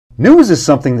News is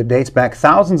something that dates back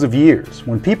thousands of years,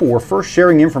 when people were first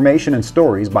sharing information and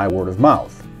stories by word of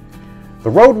mouth. The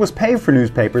road was paved for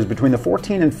newspapers between the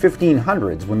 1400s and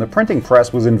 1500s when the printing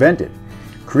press was invented,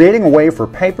 creating a way for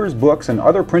papers, books, and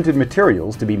other printed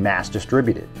materials to be mass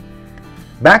distributed.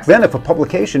 Back then, if a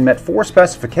publication met 4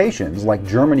 specifications, like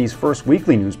Germany's first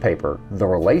weekly newspaper, The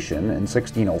Relation, in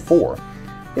 1604,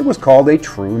 it was called a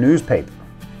true newspaper.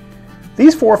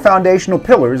 These 4 foundational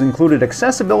pillars included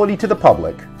accessibility to the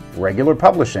public, regular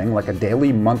publishing like a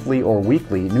daily, monthly, or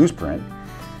weekly newsprint,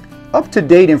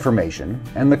 up-to-date information,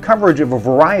 and the coverage of a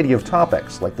variety of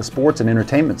topics like the sports and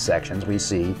entertainment sections we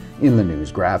see in the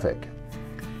News-Graphic.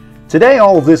 Today,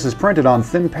 all of this is printed on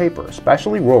thin paper,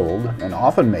 specially rolled and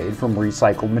often made from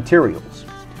recycled materials.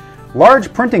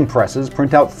 Large printing presses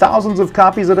print out thousands of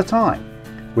copies at a time,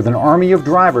 with an army of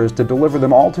drivers to deliver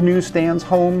them all to newsstands,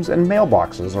 homes, and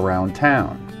mailboxes around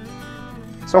town.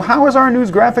 So how is our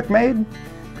News-Graphic made?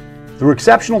 Through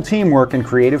exceptional teamwork and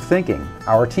creative thinking,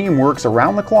 our team works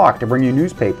around the clock to bring you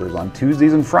newspapers on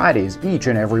Tuesdays and Fridays each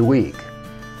and every week.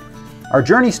 Our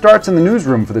journey starts in the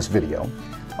newsroom for this video,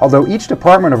 although each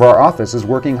department of our office is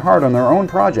working hard on their own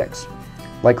projects,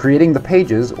 like creating the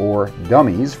pages, or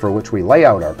dummies, for which we lay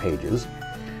out our pages,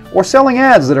 or selling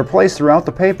ads that are placed throughout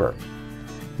the paper.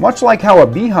 Much like how a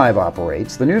beehive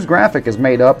operates, the News-Graphic is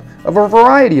made up of a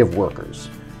variety of workers,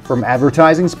 from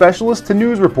advertising specialists to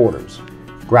news reporters,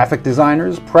 graphic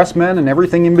designers, pressmen, and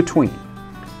everything in between.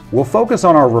 We'll focus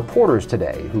on our reporters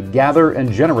today, who gather and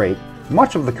generate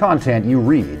much of the content you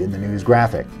read in the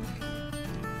News-Graphic.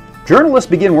 Journalists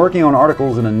begin working on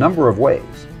articles in a number of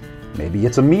ways. Maybe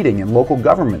it's a meeting in local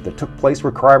government that took place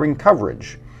requiring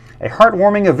coverage, a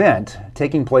heartwarming event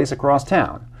taking place across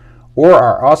town, or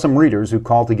our awesome readers who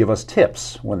call to give us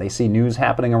tips when they see news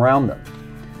happening around them.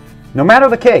 No matter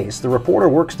the case, the reporter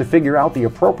works to figure out the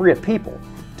appropriate people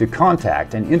to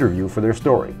contact and interview for their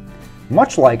story,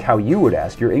 much like how you would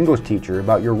ask your English teacher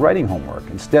about your writing homework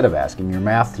instead of asking your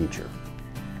math teacher.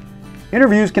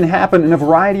 Interviews can happen in a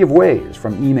variety of ways,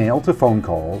 from email to phone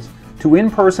calls, to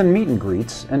in-person meet and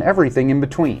greets, and everything in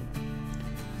between.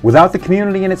 Without the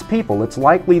community and its people, it's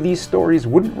likely these stories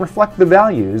wouldn't reflect the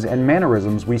values and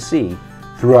mannerisms we see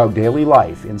throughout daily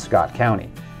life in Scott County.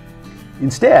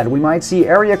 Instead, we might see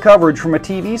area coverage from a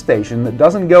TV station that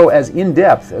doesn't go as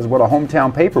in-depth as what a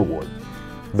hometown paper would,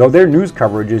 though their news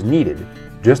coverage is needed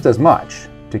just as much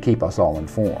to keep us all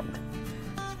informed.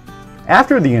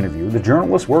 After the interview, the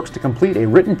journalist works to complete a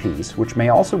written piece, which may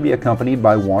also be accompanied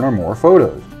by 1 or more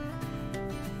photos.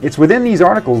 It's within these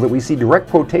articles that we see direct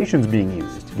quotations being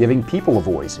used, giving people a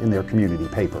voice in their community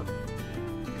paper.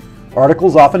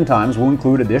 Articles oftentimes will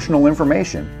include additional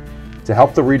information to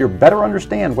help the reader better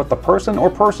understand what the person or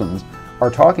persons are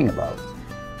talking about,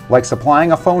 like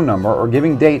supplying a phone number or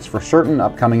giving dates for certain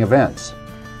upcoming events.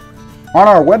 On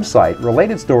our website,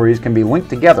 related stories can be linked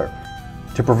together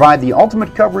to provide the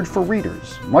ultimate coverage for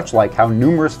readers, much like how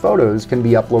numerous photos can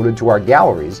be uploaded to our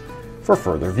galleries for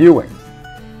further viewing.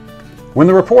 When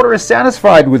the reporter is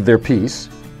satisfied with their piece,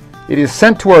 it is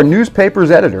sent to our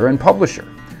newspaper's editor and publisher,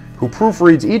 who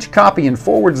proofreads each copy and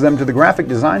forwards them to the graphic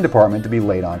design department to be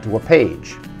laid onto a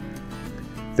page.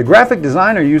 The graphic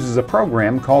designer uses a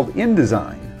program called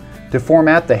InDesign to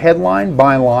format the headline,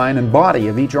 byline, and body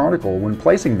of each article when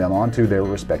placing them onto their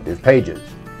respective pages.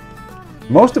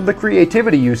 Most of the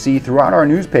creativity you see throughout our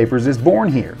newspapers is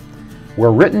born here,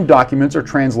 where written documents are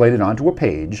translated onto a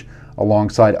page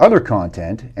alongside other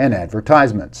content and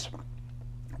advertisements.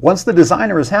 Once the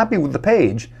designer is happy with the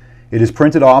page, it is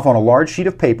printed off on a large sheet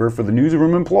of paper for the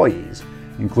newsroom employees,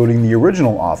 including the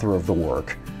original author of the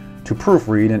work, to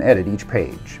proofread and edit each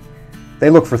page. They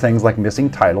look for things like missing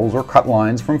titles or cut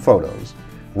lines from photos,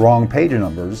 wrong page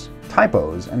numbers,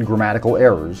 typos, and grammatical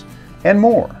errors, and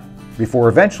more, before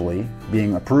eventually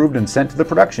being approved and sent to the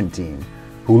production team,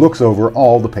 who looks over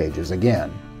all the pages again.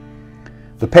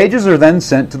 The pages are then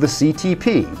sent to the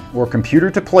CTP, or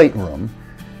computer-to-plate room,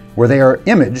 where they are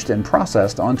imaged and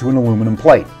processed onto an aluminum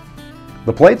plate.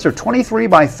 The plates are 23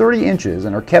 by 30 inches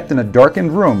and are kept in a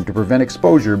darkened room to prevent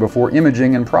exposure before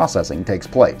imaging and processing takes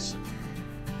place.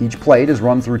 Each plate is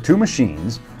run through 2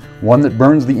 machines, one that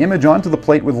burns the image onto the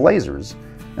plate with lasers,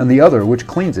 and the other which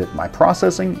cleans it by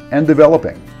processing and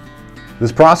developing.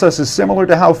 This process is similar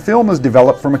to how film is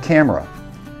developed from a camera.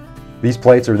 These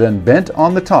plates are then bent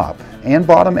on the top and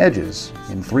bottom edges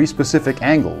in 3 specific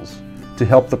angles to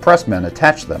help the pressmen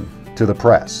attach them to the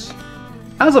press.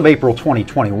 As of April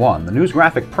 2021, the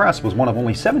News-Graphic press was one of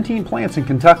only 17 plants in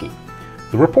Kentucky.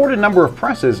 The reported number of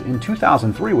presses in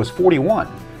 2003 was 41,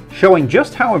 showing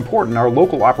just how important our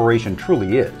local operation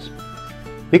truly is.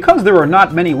 Because there are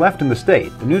not many left in the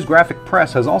state, the News-Graphic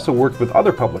press has also worked with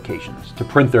other publications to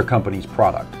print their company's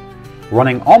product,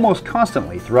 running almost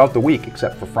constantly throughout the week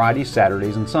except for Fridays,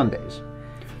 Saturdays, and Sundays.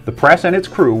 The press and its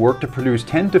crew work to produce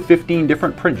 10 to 15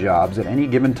 different print jobs at any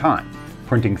given time,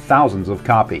 printing thousands of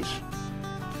copies.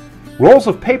 Rolls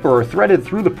of paper are threaded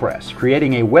through the press,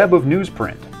 creating a web of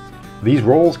newsprint. These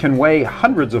rolls can weigh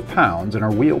hundreds of pounds and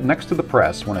are wheeled next to the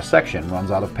press when a section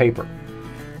runs out of paper.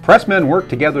 Pressmen work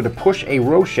together to push a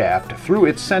row shaft through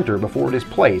its center before it is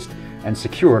placed and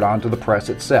secured onto the press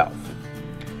itself.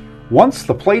 Once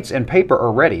the plates and paper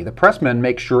are ready, the pressmen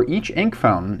make sure each ink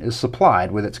fountain is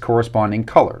supplied with its corresponding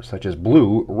colors, such as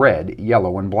blue, red,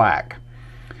 yellow, and black.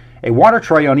 A water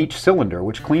tray on each cylinder,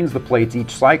 which cleans the plates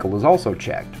each cycle, is also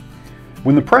checked.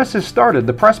 When the press is started,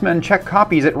 the pressmen check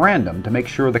copies at random to make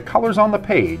sure the colors on the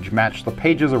page match the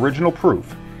page's original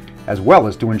proof, as well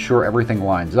as to ensure everything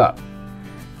lines up.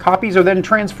 Copies are then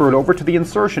transferred over to the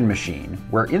insertion machine,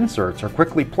 where inserts are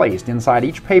quickly placed inside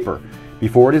each paper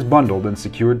before it is bundled and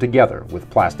secured together with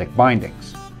plastic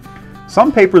bindings.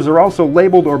 Some papers are also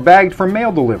labeled or bagged for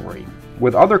mail delivery,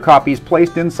 with other copies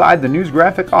placed inside the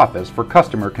News-Graphic office for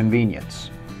customer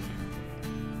convenience.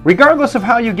 Regardless of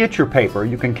how you get your paper,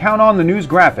 you can count on the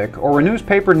News-Graphic or a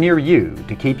newspaper near you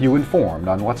to keep you informed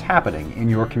on what's happening in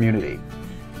your community.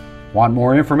 Want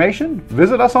more information?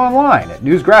 Visit us online at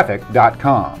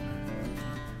newsgraphic.com.